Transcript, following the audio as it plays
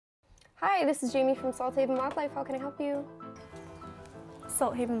Hi, this is Jamie from Salthaven Wildlife. How can I help you?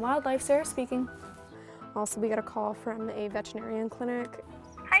 Salthaven Wildlife, Sarah speaking. Also, we got a call from a veterinarian clinic.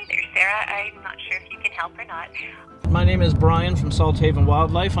 Hi there, Sarah. I'm not sure if you can help or not. My name is Brian from Salthaven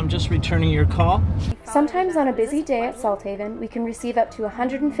Wildlife. I'm just returning your call. Sometimes on a busy day at Salthaven, we can receive up to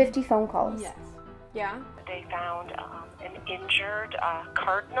 150 phone calls. Yes. Yeah? They found an injured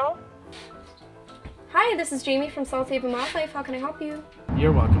cardinal. Hi, this is Jamie from Salthaven Wildlife. How can I help you?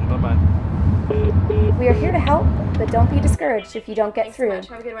 You're welcome. Bye-bye. We are here to help, but don't be discouraged if you don't get Thanks so through. much.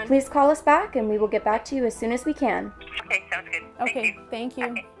 Have a good one. Please call us back and we will get back to you as soon as we can. Okay, sounds good. Okay, thank you.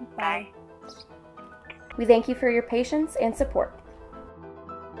 Okay, Bye. We thank you for your patience and support.